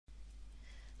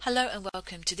Hello and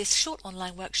welcome to this short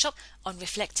online workshop on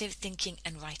reflective thinking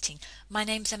and writing. My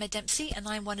name's Emma Dempsey and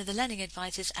I'm one of the learning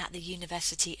advisors at the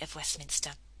University of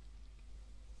Westminster.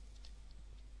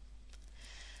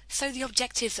 So the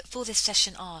objectives for this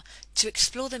session are to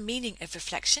explore the meaning of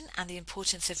reflection and the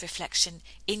importance of reflection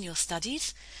in your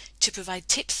studies, to provide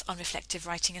tips on reflective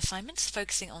writing assignments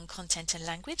focusing on content and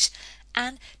language,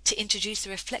 and to introduce the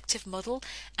reflective model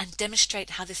and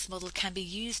demonstrate how this model can be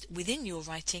used within your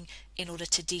writing in order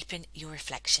to deepen your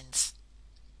reflections.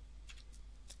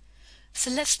 So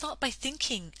let's start by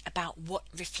thinking about what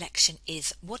reflection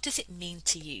is. What does it mean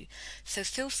to you? So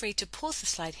feel free to pause the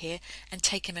slide here and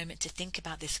take a moment to think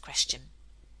about this question.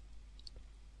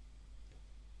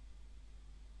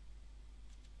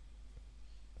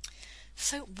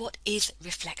 So what is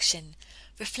reflection?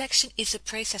 Reflection is the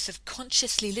process of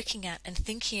consciously looking at and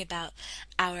thinking about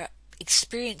our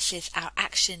experiences, our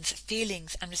actions,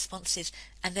 feelings and responses,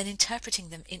 and then interpreting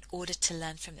them in order to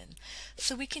learn from them.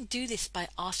 So we can do this by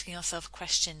asking ourselves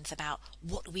questions about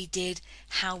what we did,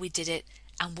 how we did it,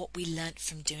 and what we learnt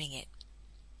from doing it.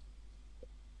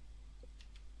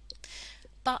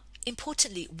 But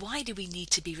importantly, why do we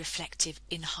need to be reflective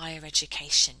in higher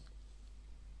education?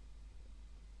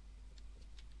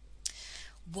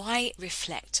 Why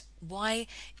reflect? Why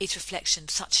is reflection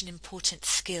such an important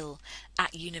skill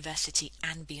at university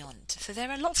and beyond? So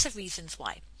there are lots of reasons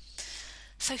why.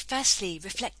 So firstly,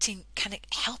 reflecting can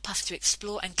help us to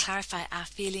explore and clarify our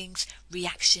feelings,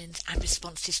 reactions and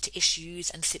responses to issues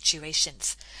and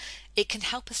situations. It can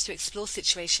help us to explore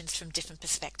situations from different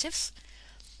perspectives.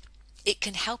 It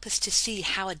can help us to see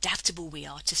how adaptable we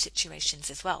are to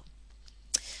situations as well.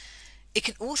 It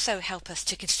can also help us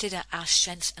to consider our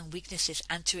strengths and weaknesses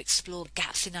and to explore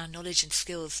gaps in our knowledge and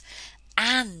skills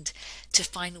and to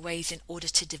find ways in order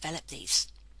to develop these.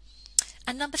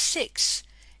 And number 6,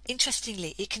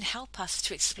 interestingly, it can help us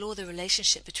to explore the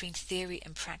relationship between theory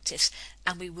and practice,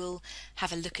 and we will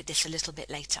have a look at this a little bit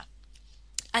later.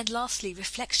 And lastly,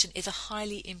 reflection is a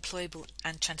highly employable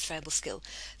and transferable skill.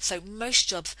 So most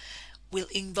jobs will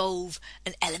involve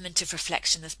an element of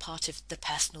reflection as part of the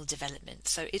personal development.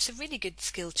 So it's a really good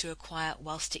skill to acquire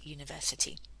whilst at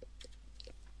university.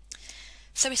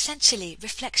 So essentially,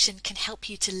 reflection can help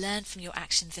you to learn from your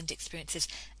actions and experiences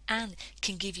and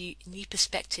can give you new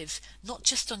perspectives, not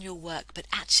just on your work, but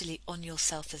actually on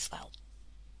yourself as well.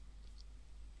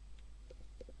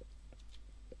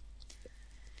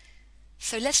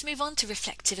 So let's move on to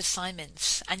reflective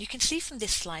assignments, and you can see from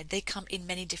this slide they come in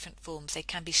many different forms. They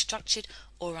can be structured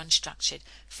or unstructured.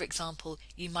 For example,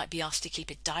 you might be asked to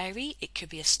keep a diary, it could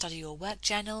be a study or work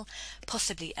journal,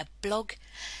 possibly a blog.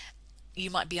 You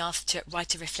might be asked to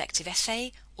write a reflective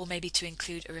essay or maybe to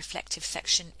include a reflective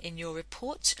section in your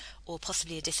report or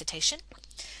possibly a dissertation.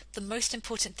 The most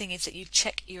important thing is that you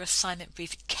check your assignment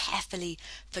brief carefully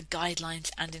for guidelines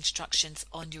and instructions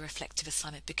on your reflective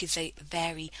assignment because they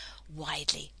vary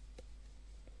widely.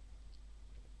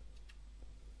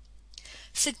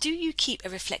 So do you keep a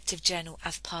reflective journal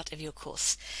as part of your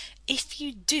course? If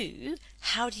you do,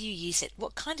 how do you use it?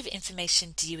 What kind of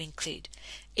information do you include?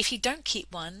 If you don't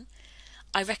keep one,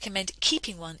 I recommend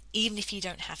keeping one even if you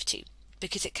don't have to,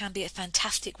 because it can be a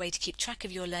fantastic way to keep track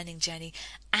of your learning journey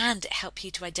and help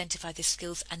you to identify the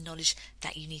skills and knowledge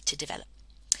that you need to develop.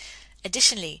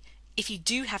 Additionally, if you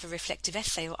do have a reflective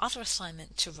essay or other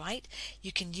assignment to write,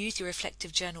 you can use your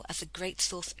reflective journal as a great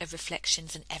source of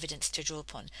reflections and evidence to draw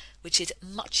upon, which is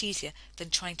much easier than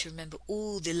trying to remember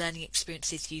all the learning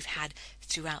experiences you've had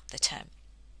throughout the term.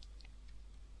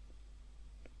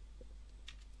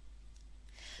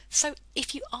 So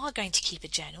if you are going to keep a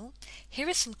journal, here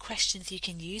are some questions you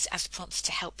can use as prompts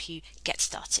to help you get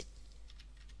started.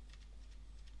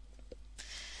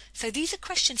 So these are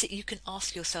questions that you can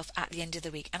ask yourself at the end of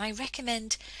the week, and I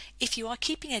recommend, if you are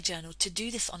keeping a journal, to do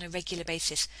this on a regular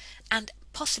basis, and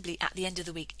possibly at the end of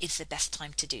the week is the best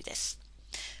time to do this.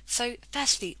 So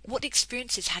firstly, what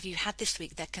experiences have you had this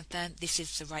week that confirm this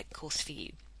is the right course for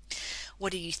you?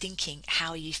 What are you thinking?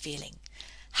 How are you feeling?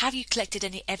 Have you collected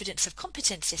any evidence of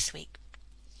competence this week?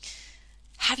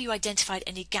 Have you identified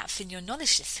any gaps in your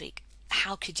knowledge this week?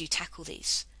 How could you tackle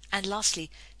these? And lastly,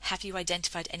 have you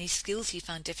identified any skills you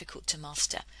found difficult to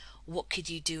master? What could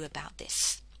you do about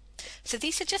this? So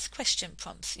these are just question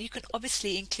prompts. You can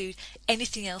obviously include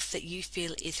anything else that you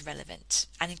feel is relevant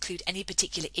and include any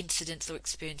particular incidents or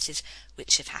experiences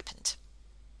which have happened.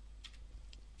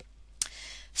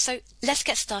 So let's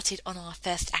get started on our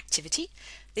first activity.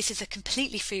 This is a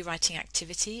completely free writing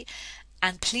activity,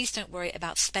 and please don't worry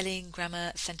about spelling,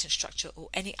 grammar, sentence structure or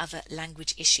any other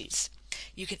language issues.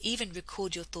 You can even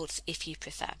record your thoughts if you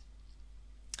prefer.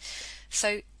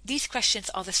 So these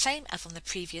questions are the same as on the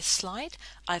previous slide.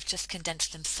 I've just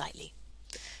condensed them slightly.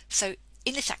 So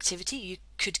in this activity, you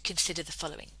could consider the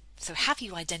following. So have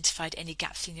you identified any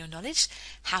gaps in your knowledge?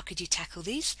 How could you tackle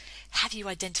these? Have you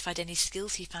identified any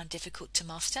skills you found difficult to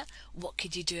master? What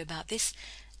could you do about this?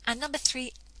 And number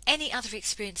 3, any other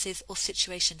experiences or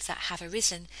situations that have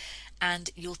arisen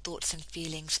and your thoughts and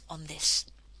feelings on this.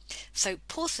 So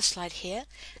pause the slide here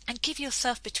and give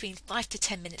yourself between 5 to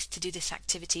 10 minutes to do this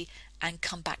activity and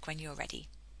come back when you're ready.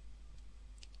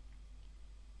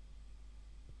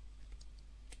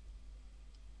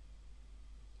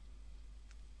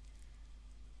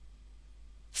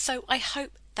 So I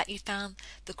hope that you found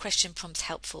the question prompts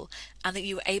helpful and that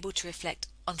you were able to reflect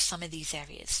on some of these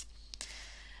areas.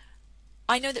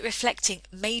 I know that reflecting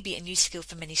may be a new skill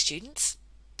for many students,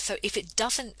 so if it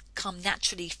doesn't come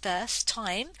naturally first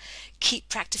time, keep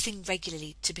practicing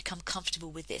regularly to become comfortable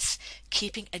with this.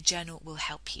 Keeping a journal will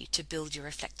help you to build your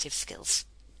reflective skills.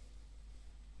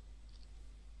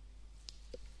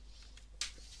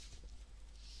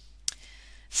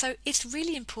 So it's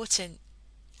really important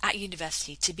at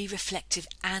university to be reflective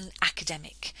and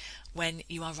academic when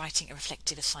you are writing a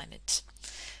reflective assignment.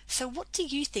 So what do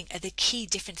you think are the key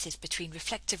differences between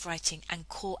reflective writing and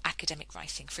core academic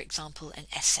writing, for example, an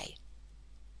essay?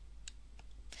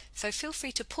 So feel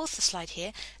free to pause the slide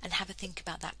here and have a think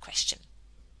about that question.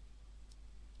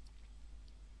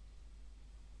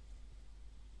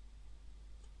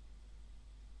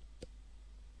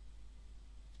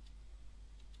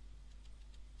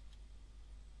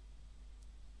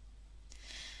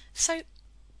 So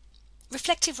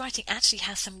reflective writing actually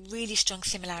has some really strong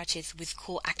similarities with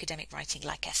core academic writing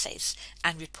like essays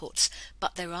and reports,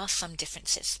 but there are some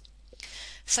differences.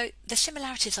 So the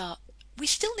similarities are we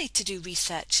still need to do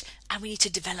research and we need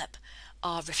to develop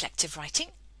our reflective writing.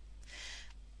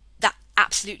 That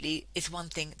absolutely is one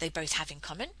thing they both have in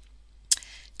common.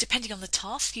 Depending on the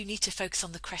task, you need to focus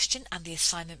on the question and the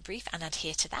assignment brief and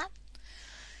adhere to that.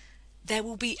 There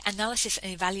will be analysis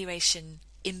and evaluation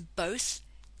in both,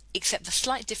 except the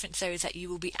slight difference there is that you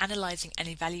will be analysing and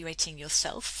evaluating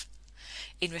yourself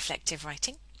in reflective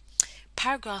writing.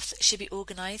 Paragraphs should be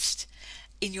organised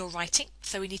in your writing,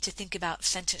 so we need to think about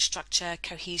sentence structure,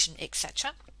 cohesion,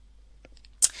 etc.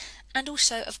 And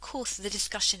also, of course, the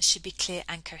discussion should be clear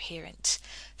and coherent.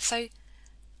 So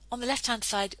on the left-hand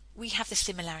side, we have the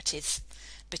similarities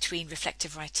between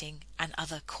reflective writing and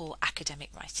other core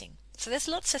academic writing. So there's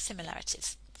lots of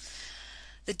similarities.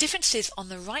 The differences on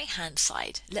the right-hand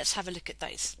side, let's have a look at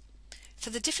those.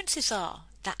 So the differences are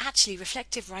that actually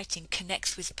reflective writing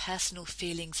connects with personal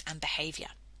feelings and behaviour.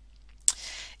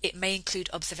 It may include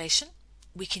observation,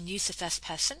 we can use the first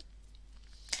person,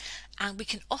 and we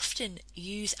can often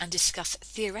use and discuss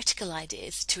theoretical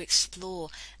ideas to explore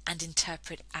and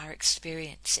interpret our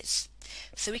experiences.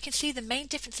 So we can see the main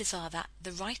differences are that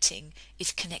the writing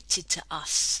is connected to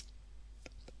us.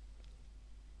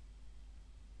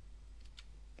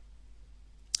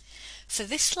 So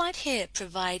this slide here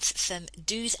provides some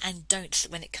do's and don'ts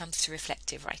when it comes to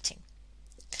reflective writing.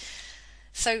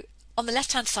 So on the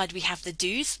left-hand side we have the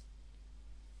do's,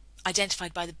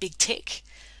 identified by the big tick.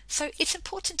 So it's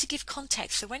important to give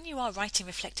context. So when you are writing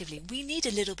reflectively, we need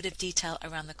a little bit of detail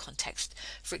around the context.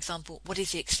 For example, what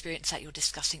is the experience that you're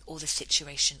discussing, or the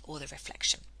situation, or the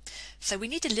reflection? So we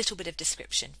need a little bit of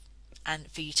description and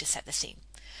for you to set the scene.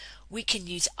 We can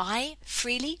use I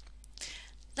freely.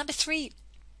 Number 3,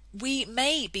 we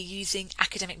may be using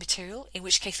academic material, in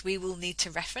which case we will need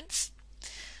to reference.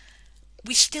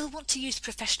 We still want to use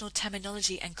professional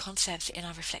terminology and concepts in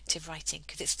our reflective writing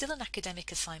because it's still an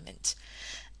academic assignment.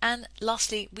 And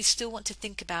lastly, we still want to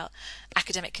think about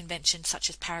academic conventions such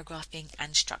as paragraphing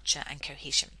and structure and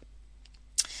cohesion.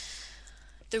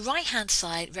 The right-hand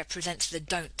side represents the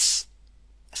don'ts.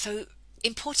 So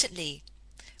importantly,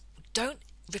 don't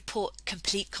report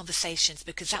complete conversations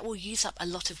because that will use up a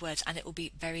lot of words and it will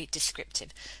be very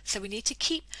descriptive. So we need to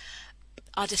keep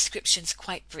our descriptions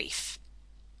quite brief.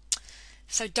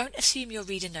 So don't assume your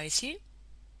reader knows you.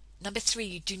 Number 3,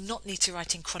 you do not need to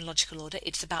write in chronological order.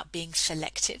 It's about being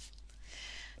selective.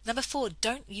 Number 4,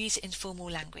 don't use informal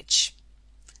language.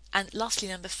 And lastly,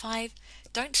 number 5,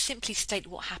 don't simply state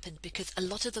what happened because a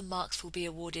lot of the marks will be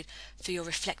awarded for your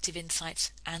reflective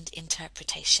insights and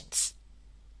interpretations.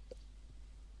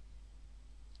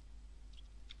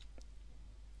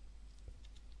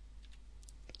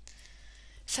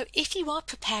 So if you are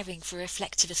preparing for a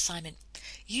reflective assignment,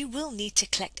 you will need to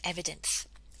collect evidence,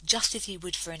 just as you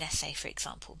would for an essay, for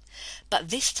example.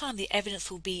 But this time the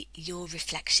evidence will be your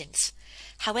reflections.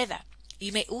 However,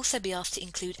 You may also be asked to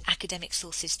include academic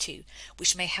sources too,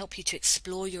 which may help you to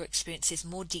explore your experiences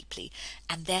more deeply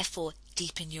and therefore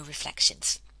deepen your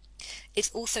reflections.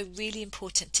 It's also really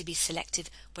important to be selective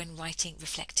when writing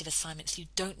reflective assignments. You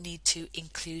don't need to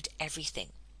include everything.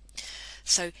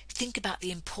 So think about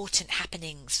the important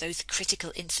happenings, those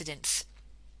critical incidents.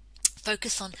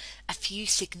 Focus on a few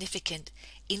significant,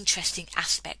 interesting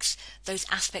aspects, those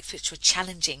aspects which were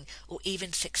challenging or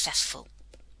even successful.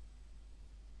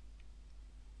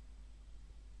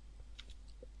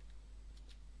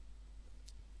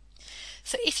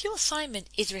 So if your assignment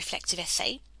is a reflective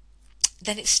essay,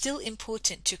 then it's still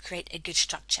important to create a good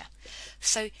structure.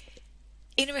 So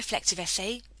in a reflective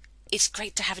essay, it's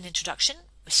great to have an introduction,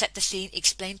 set the scene,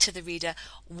 explain to the reader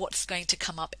what's going to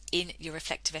come up in your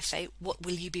reflective essay, what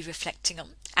will you be reflecting on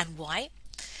and why.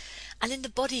 And in the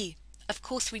body, of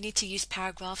course, we need to use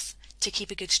paragraphs to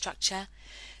keep a good structure,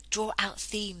 draw out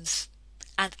themes,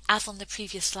 and as on the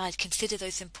previous slide, consider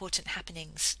those important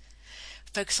happenings.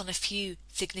 Focus on a few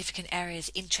significant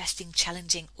areas, interesting,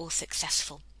 challenging, or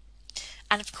successful.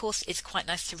 And of course, it's quite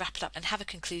nice to wrap it up and have a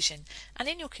conclusion. And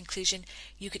in your conclusion,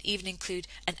 you could even include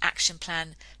an action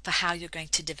plan for how you're going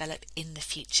to develop in the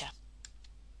future.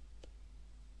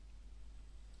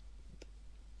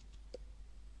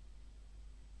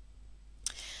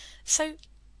 So,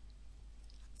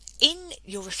 in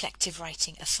your reflective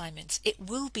writing assignments, it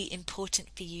will be important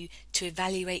for you to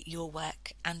evaluate your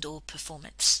work and or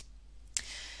performance.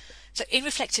 So in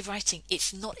reflective writing,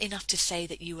 it's not enough to say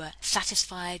that you were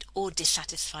satisfied or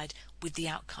dissatisfied with the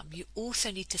outcome. You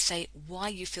also need to say why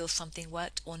you feel something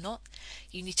worked or not.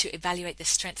 You need to evaluate the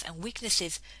strengths and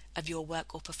weaknesses of your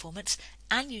work or performance,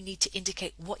 and you need to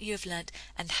indicate what you have learned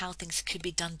and how things could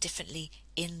be done differently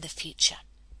in the future.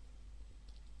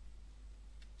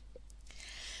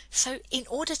 So in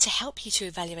order to help you to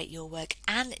evaluate your work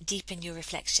and deepen your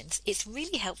reflections, it's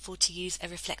really helpful to use a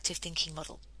reflective thinking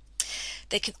model.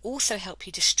 They can also help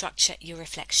you to structure your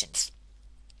reflections.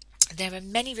 There are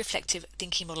many reflective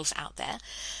thinking models out there,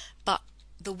 but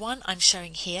the one I'm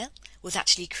showing here was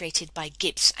actually created by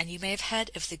Gibbs, and you may have heard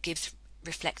of the Gibbs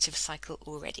reflective cycle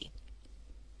already.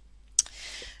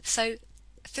 So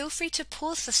feel free to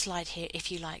pause the slide here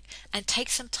if you like and take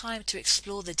some time to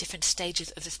explore the different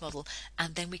stages of this model,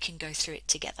 and then we can go through it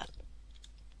together.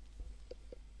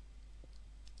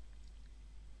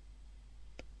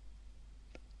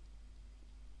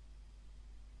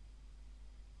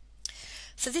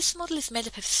 So this model is made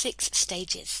up of 6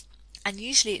 stages, and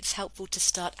usually it's helpful to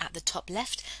start at the top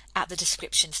left at the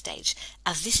description stage,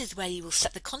 as this is where you will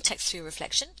set the context for your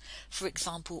reflection. For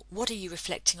example, what are you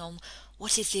reflecting on?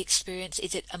 What is the experience?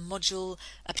 Is it a module,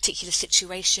 a particular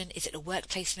situation? Is it a work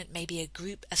placement, maybe a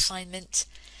group assignment?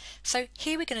 So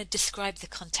here we're going to describe the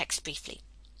context briefly.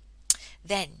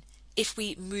 Then, if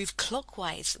we move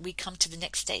clockwise, we come to the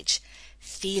next stage,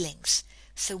 feelings.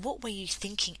 So what were you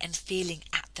thinking and feeling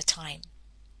at the time?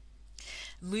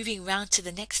 Moving round to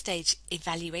the next stage,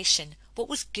 evaluation. What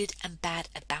was good and bad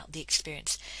about the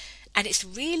experience? And it's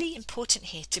really important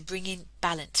here to bring in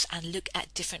balance and look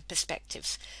at different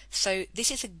perspectives. So this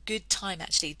is a good time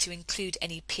actually to include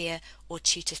any peer or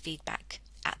tutor feedback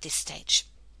at this stage.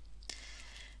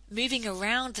 Moving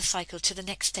around the cycle to the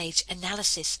next stage,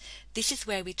 analysis. This is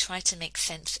where we try to make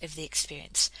sense of the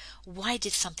experience. Why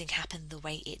did something happen the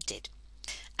way it did?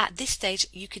 At this stage,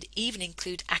 you could even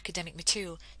include academic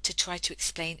material to try to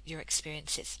explain your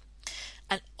experiences.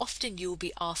 And often you will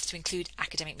be asked to include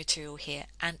academic material here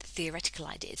and theoretical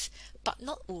ideas, but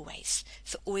not always.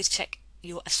 So always check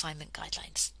your assignment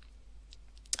guidelines.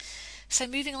 So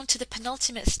moving on to the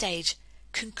penultimate stage,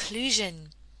 conclusion.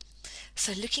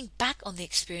 So looking back on the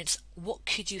experience, what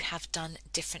could you have done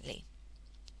differently?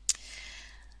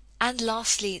 And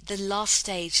lastly, the last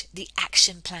stage, the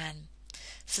action plan.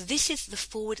 So this is the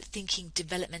forward-thinking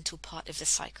developmental part of the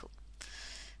cycle.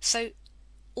 So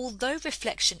although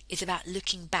reflection is about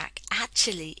looking back,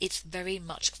 actually it's very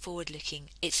much forward-looking,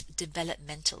 it's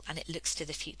developmental, and it looks to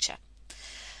the future.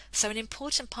 So an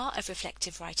important part of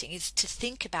reflective writing is to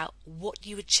think about what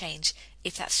you would change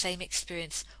if that same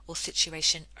experience or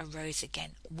situation arose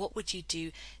again. What would you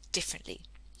do differently?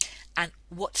 And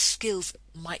what skills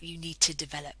might you need to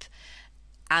develop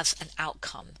as an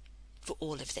outcome for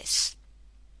all of this?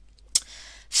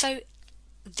 So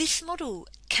this model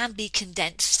can be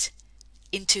condensed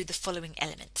into the following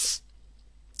elements.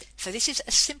 So this is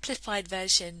a simplified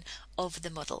version of the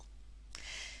model.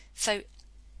 So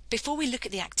before we look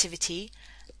at the activity,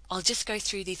 I'll just go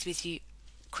through these with you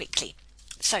quickly.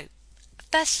 So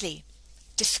firstly,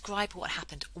 describe what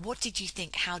happened. What did you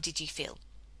think? How did you feel?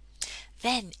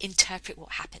 Then interpret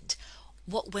what happened.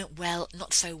 What went well,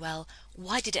 not so well?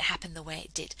 Why did it happen the way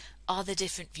it did? Are there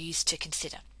different views to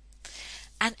consider?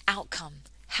 And outcome.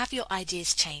 Have your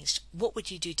ideas changed? What would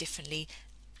you do differently?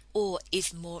 Or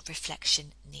is more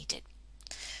reflection needed?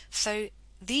 So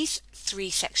these 3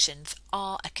 sections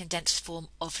are a condensed form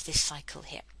of this cycle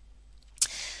here.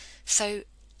 So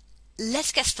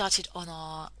let's get started on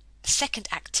our second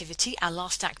activity, our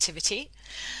last activity.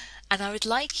 And I would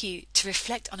like you to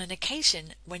reflect on an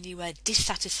occasion when you were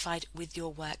dissatisfied with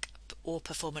your work or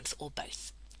performance or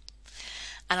both.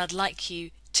 And I'd like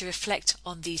you to reflect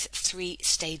on these 3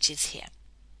 stages here.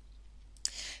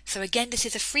 So again, this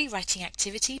is a free writing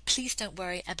activity. Please don't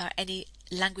worry about any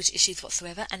language issues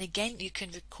whatsoever. And again, you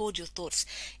can record your thoughts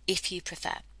if you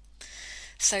prefer.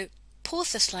 So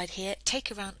pause the slide here, take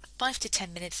around 5 to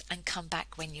 10 minutes and come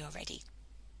back when you're ready.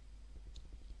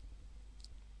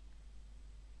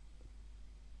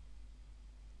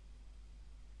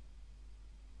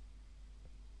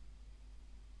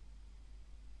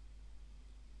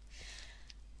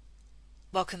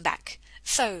 Welcome back.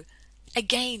 So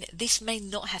again, this may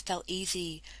not have felt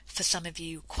easy for some of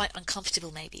you, quite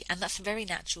uncomfortable maybe, and that's very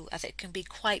natural, as it can be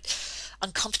quite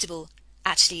uncomfortable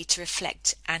actually to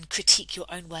reflect and critique your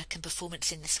own work and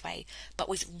performance in this way. But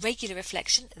with regular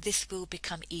reflection, this will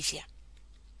become easier.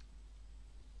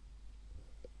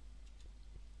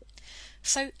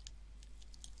 So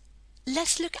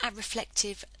let's look at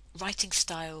reflective writing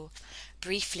style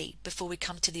briefly before we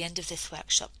come to the end of this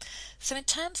workshop. So in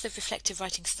terms of reflective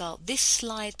writing style, this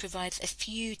slide provides a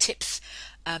few tips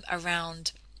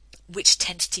around which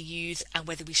tense to use and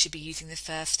whether we should be using the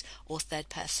first or third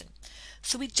person.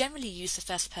 So we generally use the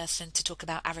first person to talk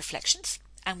about our reflections,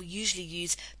 and we usually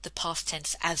use the past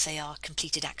tense as they are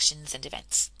completed actions and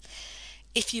events.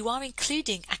 If you are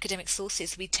including academic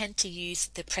sources, we tend to use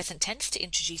the present tense to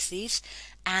introduce these,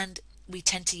 and we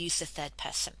tend to use the third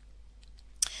person.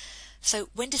 So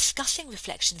when discussing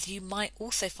reflections, you might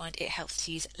also find it helps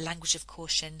to use language of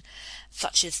caution,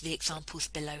 such as the examples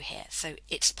below here. So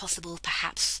it's possible,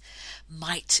 perhaps,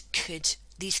 might, could.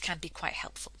 These can be quite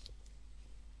helpful.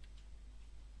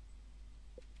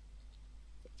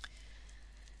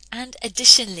 And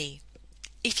additionally,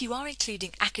 if you are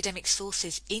including academic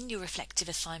sources in your reflective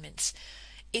assignments,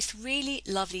 it's really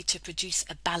lovely to produce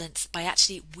a balance by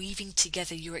actually weaving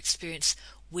together your experience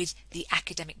with the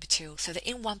academic material, so that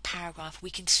in one paragraph we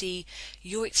can see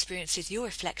your experiences, your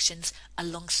reflections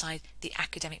alongside the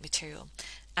academic material.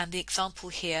 And the example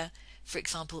here, for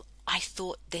example, I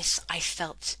thought this, I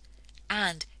felt,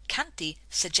 and Kanti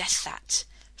suggests that.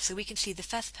 So we can see the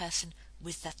first person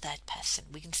with the third person.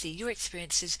 We can see your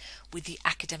experiences with the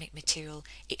academic material,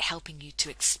 it helping you to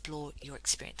explore your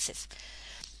experiences.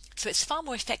 So it's far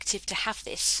more effective to have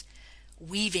this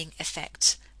weaving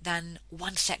effect than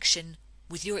one section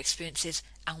with your experiences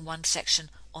and one section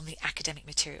on the academic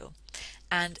material.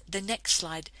 And the next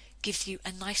slide gives you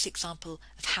a nice example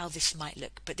of how this might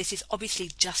look, but this is obviously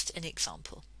just an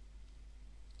example.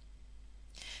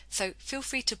 So feel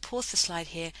free to pause the slide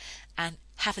here and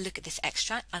have a look at this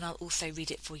extract, and I'll also read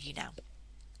it for you now.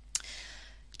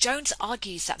 Jones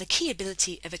argues that the key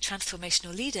ability of a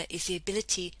transformational leader is the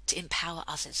ability to empower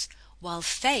others, while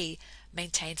Fay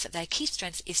maintains that their key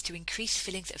strength is to increase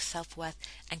feelings of self-worth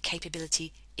and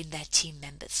capability in their team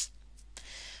members.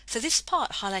 So this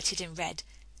part highlighted in red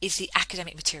is the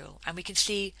academic material, and we can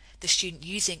see the student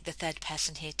using the third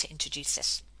person here to introduce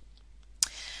this.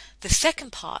 The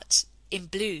second part in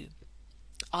blue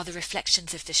are the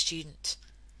reflections of the student.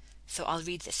 So I'll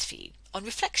read this for you. On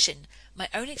reflection, my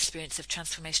own experience of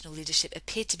transformational leadership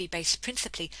appeared to be based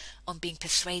principally on being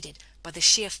persuaded by the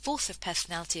sheer force of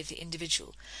personality of the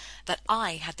individual that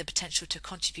I had the potential to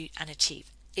contribute and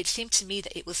achieve. It seemed to me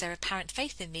that it was their apparent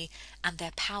faith in me and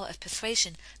their power of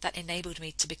persuasion that enabled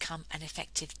me to become an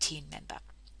effective team member.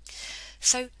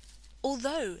 So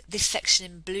although this section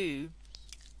in blue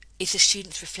is the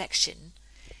student's reflection,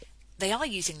 they are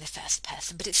using the first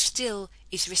person, but it still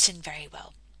is written very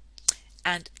well.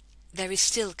 And there is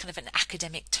still kind of an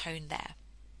academic tone there.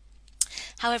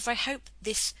 However, I hope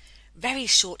this very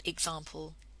short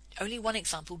example, only one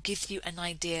example, gives you an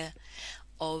idea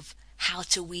of how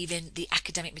to weave in the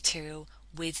academic material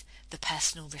with the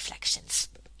personal reflections.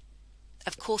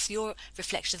 Of course, your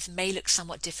reflections may look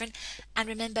somewhat different, and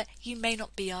remember, you may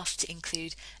not be asked to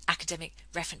include academic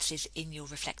references in your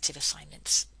reflective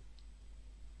assignments.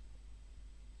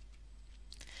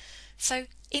 So,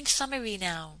 in summary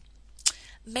now,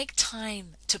 make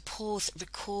time to pause,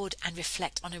 record and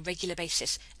reflect on a regular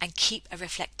basis and keep a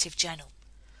reflective journal.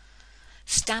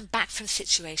 Stand back from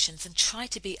situations and try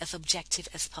to be as objective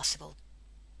as possible.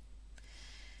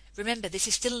 Remember, this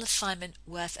is still an assignment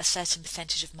worth a certain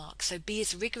percentage of marks, so be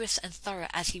as rigorous and thorough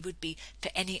as you would be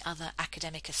for any other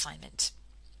academic assignment.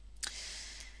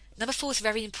 Number 4 is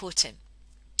very important.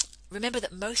 Remember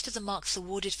that most of the marks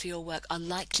awarded for your work are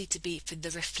likely to be for the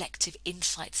reflective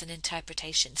insights and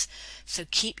interpretations, so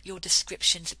keep your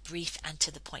descriptions brief and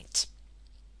to the point.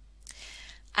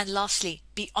 And lastly,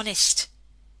 be honest,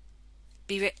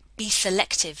 be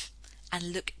selective,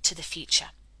 and look to the future.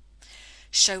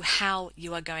 Show how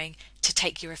you are going to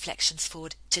take your reflections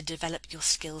forward to develop your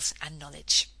skills and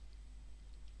knowledge.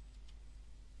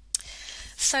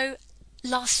 So,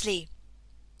 lastly,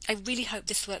 I really hope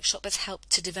this workshop has helped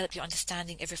to develop your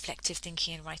understanding of reflective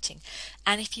thinking and writing.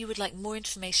 And if you would like more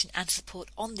information and support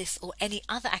on this or any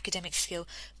other academic skill,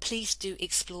 please do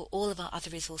explore all of our other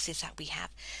resources that we have.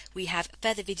 We have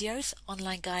further videos,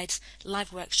 online guides,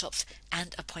 live workshops,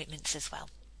 and appointments as well.